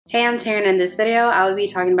Hey, I'm Teryn. In this video, I will be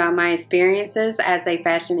talking about my experiences as a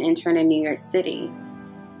fashion intern in New York City.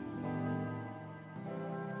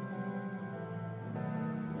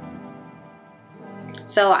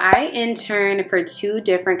 So I interned for 2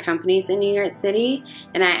 different companies in New York City,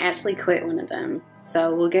 and I actually quit one of them.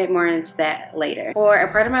 So we'll get more into that later. For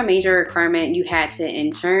a part of my major requirement, you had to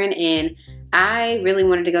intern, and I really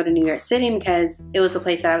wanted to go to New York City because it was a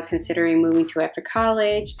place that I was considering moving to after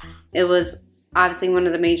college. It was obviously one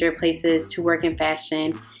of the major places to work in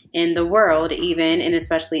fashion in the world, even, and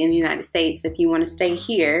especially in the United States if you want to stay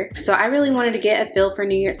here. So I really wanted to get a feel for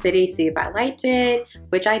New York City, see if I liked it,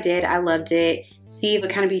 which I did. I loved it. See if it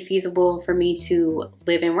would kind of be feasible for me to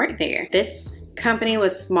live and work there. This company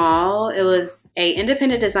was small. It was an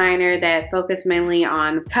independent designer that focused mainly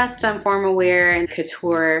on custom formal wear and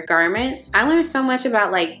couture garments. I learned so much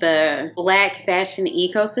about like the Black fashion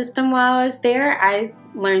ecosystem while I was there. I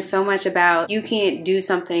learned so much about you can't do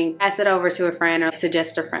something, pass it over to a friend or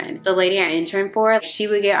suggest a friend. The lady I interned for, she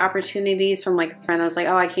would get opportunities from like a friend that was like,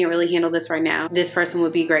 oh, I can't really handle this right now. This person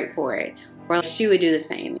would be great for it. Or she would do the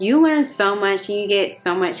same. You learn so much and you get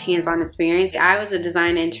so much hands-on experience. I was a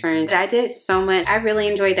design intern. I did so much. I really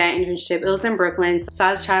enjoyed that internship. It was in Brooklyn. So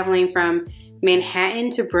I was traveling from Manhattan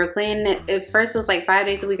to Brooklyn. At first it was like 5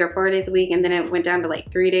 days a week or 4 days a week, and then it went down to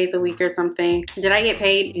like 3 days a week or something. Did I get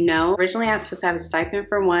paid? No. Originally I was supposed to have a stipend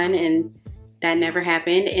for one, and that never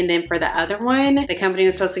happened. And then for the other one, the company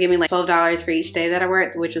was supposed to give me like $12 for each day that I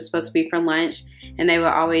worked, which was supposed to be for lunch, and they would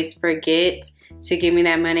always forget to give me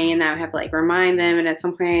that money, and I would have to like remind them, and at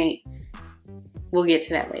some point we'll get to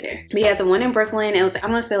that later. But yeah, the one in Brooklyn, it was, I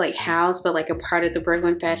don't want to say like house, but like a part of the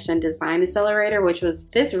Brooklyn Fashion Design Accelerator, which was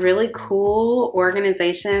this really cool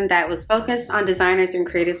organization that was focused on designers and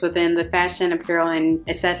creatives within the fashion, apparel, and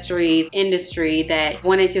accessories industry that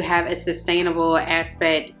wanted to have a sustainable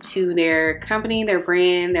aspect to their company, their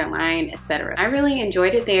brand, their line, etc. I really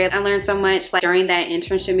enjoyed it there. I learned so much like during that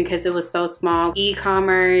internship because it was so small.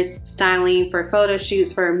 E-commerce, styling for photo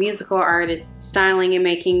shoots for musical artists, styling and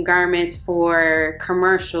making garments for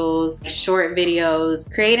commercials, short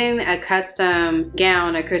videos, creating a custom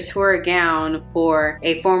gown, a couture gown for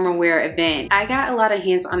a formal wear event. I got a lot of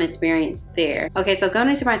hands-on experience there. Okay, so going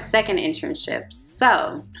into my second internship.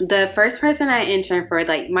 So the first person I interned for,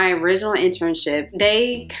 like my original internship,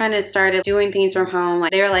 they kind of started doing things from home.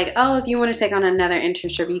 Like they were like, oh, if you want to take on another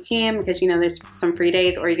internship, you can, because you know there's some free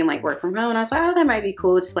days, or you can like work from home. And I was like, oh, that might be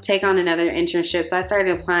cool to like, take on another internship. So I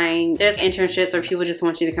started applying. There's internships where people just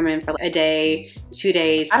want you to come in for like a day, 2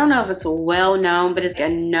 days. I don't know if it's well known, but it's a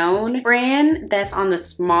known brand that's on the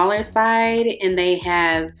smaller side, and they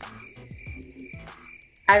have,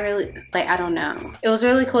 I don't know. It was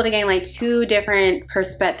really cool to gain like 2 different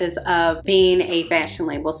perspectives of being a fashion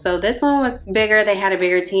label. So this one was bigger. They had a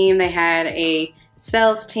bigger team. They had a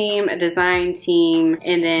sales team, a design team,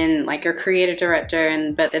 and then like a creative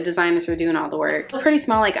director, but the designers were doing all the work. Pretty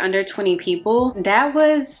small, like under 20 people. That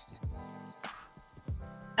was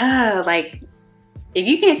like, if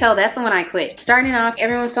you can't tell, that's the one I quit. Starting off,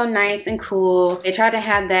 everyone's so nice and cool. They try to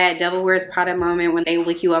have that Devil Wears Prada moment when they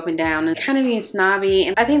look you up and down and kind of being snobby.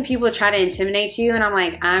 And I think people try to intimidate you, and I'm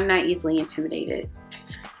like, I'm not easily intimidated.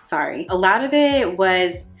 Sorry. A lot of it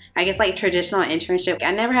was, I guess, like traditional internship.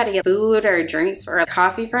 I never had to get food or drinks or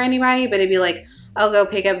coffee for anybody, but it'd be like, oh, go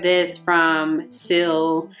pick up this from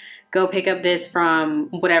Sill. Go pick up this from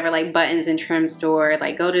whatever, like buttons and trim store,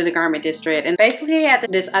 like go to the garment district. And basically at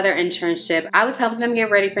this other internship, I was helping them get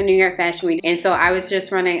ready for New York Fashion Week. And so I was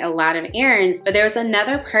just running a lot of errands, but there was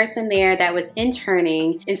another person there that was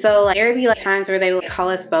interning. And so like there would be like times where they would call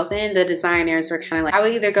us both in. The designers were kind of like, I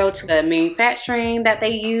would either go to the manufacturing that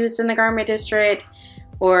they used in the garment district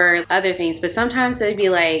or other things, but sometimes they'd be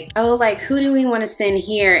like, oh, like who do we want to send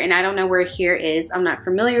here? And I don't know where here is. I'm not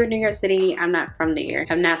familiar with New York City. I'm not from there.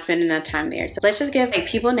 I've not spent enough time there. So let's just give like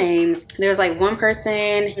people names. There's like one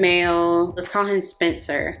person, male, let's call him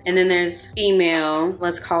Spencer. And then there's female,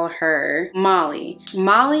 let's call her Molly.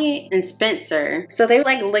 Molly and Spencer. So they would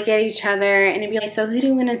like look at each other and it'd be like, so who do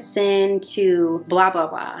you want to send to blah, blah,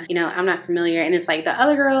 blah? You know, I'm not familiar. And it's like the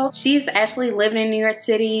other girl, she's actually living in New York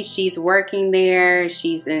City. She's working there.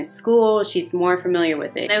 She's in school, she's more familiar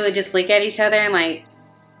with it. They would just look at each other and like,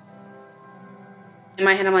 in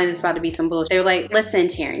my head I'm like, this is about to be some bullshit. They were like, let's send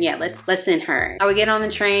Teryn. Yeah, let's send her. I would get on the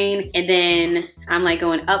train and then I'm like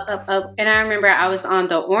going up, up, up. And I remember I was on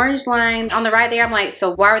the orange line. On the right there, I'm like,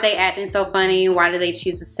 so why were they acting so funny? Why did they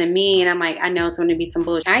choose to send me? And I'm like, I know it's going to be some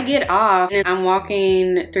bullshit. I get off and I'm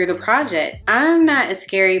walking through the projects. I'm not a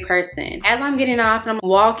scary person. As I'm getting off and I'm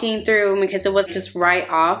walking through, because it was just right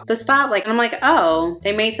off the stop, like I'm like, oh,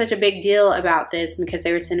 they made such a big deal about this because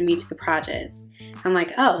they were sending me to the projects. I'm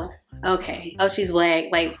like, oh, okay. Oh, she's black.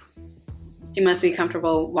 Like, she must be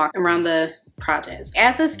comfortable walking around the projects.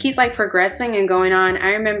 As this keeps like progressing and going on,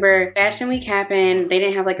 I remember Fashion Week happened. They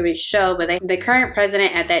didn't have like a big show, but the current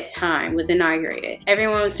president at that time was inaugurated.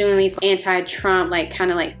 Everyone was doing these anti-Trump like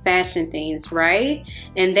kind of like fashion things, right?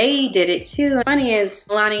 And they did it too. Funny is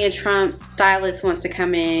Melania Trump's stylist wants to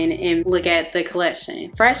come in and look at the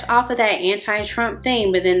collection. Fresh off of that anti-Trump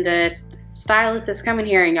thing, but then the stylist is coming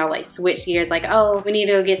here and y'all like switch gears like, oh, we need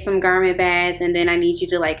to go get some garment bags and then I need you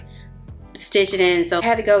to like stitch it in. So I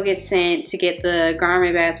had to go get sent to get the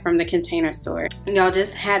garment bags from the Container Store. Y'all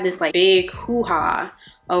just had this like big hoo-ha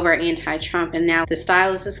over anti-Trump, and now the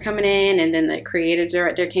stylist is coming in and then the creative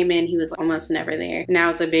director came in. He was almost never there. Now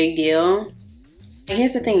it's a big deal. And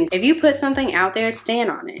here's the thing, if you put something out there,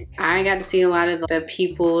 stand on it. I got to see a lot of the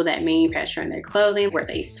people that manufacture their clothing, where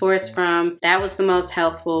they source from. That was the most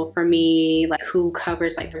helpful for me, like who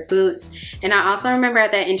covers like their boots. And I also remember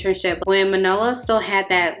at that internship when Manolo still had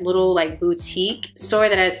that little like boutique store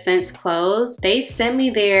that has since closed. They sent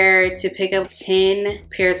me there to pick up 10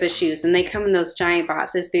 pairs of shoes, and they come in those giant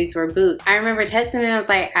boxes. These were boots. I remember texting them, I was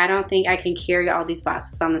like, I don't think I can carry all these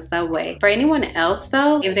boxes on the subway. For anyone else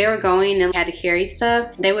though, if they were going and had to carry stuff,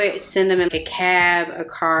 they would send them in a cab, a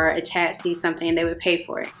car, a taxi, something, and they would pay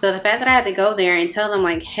for it. So the fact that I had to go there and tell them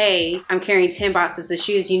like, hey, I'm carrying 10 boxes of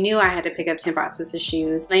shoes, you knew I had to pick up 10 boxes of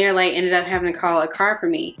shoes. Later like ended up having to call a car for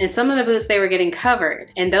me. And some of the boots, they were getting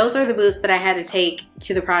covered. And those are the boots that I had to take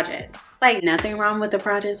to the projects. Like nothing wrong with the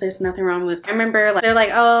projects, there's nothing wrong with, I remember like, they're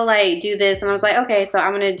like, oh, like do this. And I was like, okay, so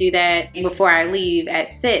I'm gonna do that before I leave at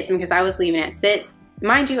 6, because I was leaving at 6.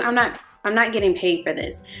 Mind you, I'm not getting paid for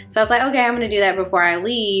this. So I was like, okay, I'm gonna do that before I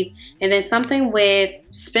leave. And then something with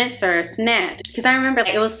Spencer snapped, because I remember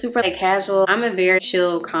like, it was super like casual. I'm a very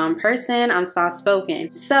chill, calm person. I'm soft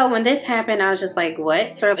spoken. So when this happened, I was just like,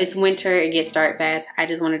 what? So it's winter, it gets dark fast. I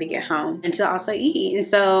just wanted to get home and to also eat. And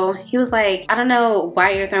so he was like, I don't know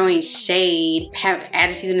why you're throwing shade, have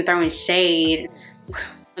attitude and throwing shade.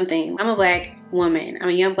 One thing, I'm a black woman. I'm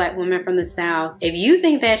a young black woman from the South. If you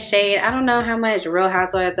think that's shade, I don't know how much Real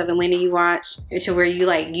Housewives of Atlanta you watch to where you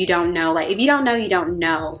like, you don't know. Like if you don't know, you don't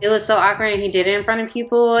know. It was so awkward and he did it in front of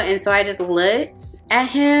people. And so I just looked at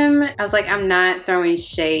him. I was like, I'm not throwing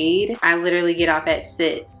shade. I literally get off at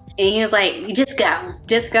 6. And he was like, just go,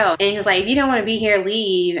 just go. And he was like, if you don't want to be here,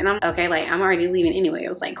 leave. And I'm okay, like I'm already leaving anyway. It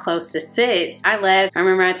was like close to 6. I left. I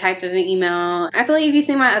remember I typed in an email. I feel like if you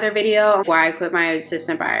see my other video where I quit my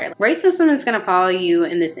assistant buyer, racism is gonna follow you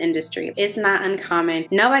in this industry. It's not uncommon.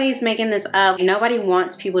 Nobody's making this up. Nobody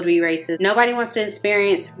wants people to be racist. Nobody wants to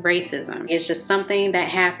experience racism. It's just something that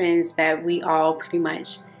happens that we all pretty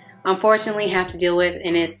much unfortunately have to deal with.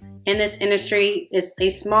 And it's in this industry, it's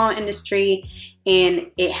a small industry and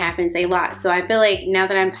it happens a lot. So I feel like now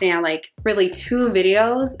that I'm putting out like really 2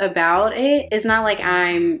 videos about it, it's not like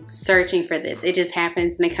I'm searching for this. It just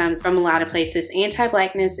happens and it comes from a lot of places.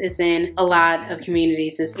 Anti-blackness is in a lot of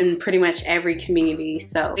communities. It's in pretty much every community.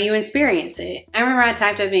 So you experience it. I remember I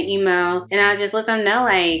typed up an email and I just let them know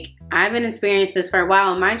like, I've been experiencing this for a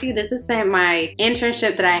while. Mind you, this isn't my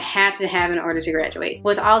internship that I had to have in order to graduate.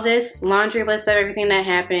 With all this laundry list of everything that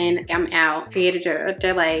happened, I'm out.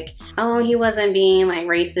 They're like, oh, he wasn't being like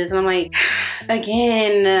racist. And I'm like,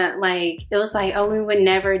 again, like, it was like, oh, we would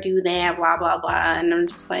never do that, blah, blah, blah. And I'm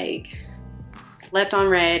just like, left on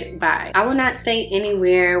red, bye. I will not stay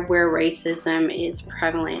anywhere where racism is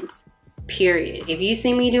prevalent. Period. If you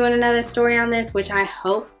see me doing another story on this, which I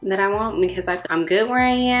hope that I won't, because I'm good where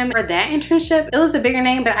I am. For that internship, it was a bigger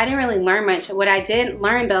name, but I didn't really learn much. What I did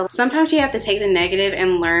learn though, sometimes you have to take the negative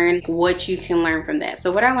and learn what you can learn from that. So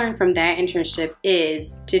what I learned from that internship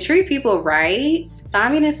is to treat people right.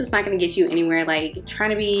 Sloppiness is not going to get you anywhere. Like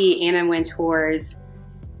trying to be Anna Wintour's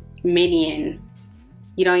minion.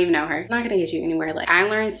 You don't even know her. It's not gonna get you anywhere. Like I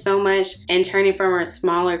learned so much interning from a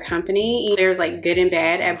smaller company. There's like good and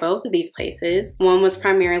bad at both of these places. One was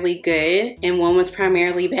primarily good and one was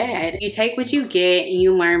primarily bad. You take what you get and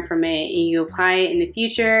you learn from it and you apply it in the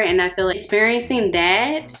future. And I feel like experiencing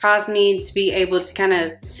that caused me to be able to kind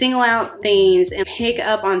of single out things and pick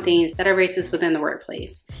up on things that are racist within the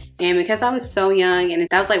workplace. And because I was so young and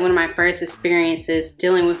that was like one of my first experiences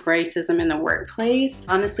dealing with racism in the workplace,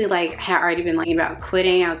 honestly, like I had already been thinking about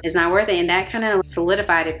quitting. It's not worth it. And that kind of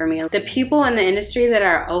solidified it for me. The people in the industry that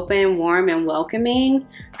are open, warm, and welcoming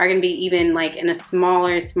are going to be even like in a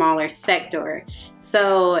smaller sector.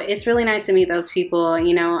 So it's really nice to meet those people.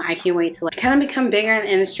 You know, I can't wait to like kind of become bigger in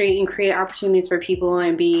the industry and create opportunities for people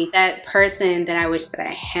and be that person that I wish that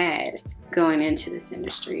I had going into this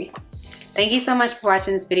industry. Thank you so much for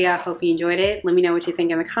watching this video. I hope you enjoyed it. Let me know what you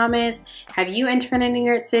think in the comments. Have you interned in New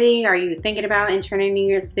York City? Are you thinking about interning in New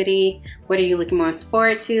York City? What are you looking most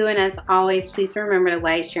forward to? And as always, please remember to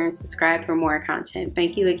like, share, and subscribe for more content.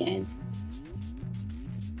 Thank you again.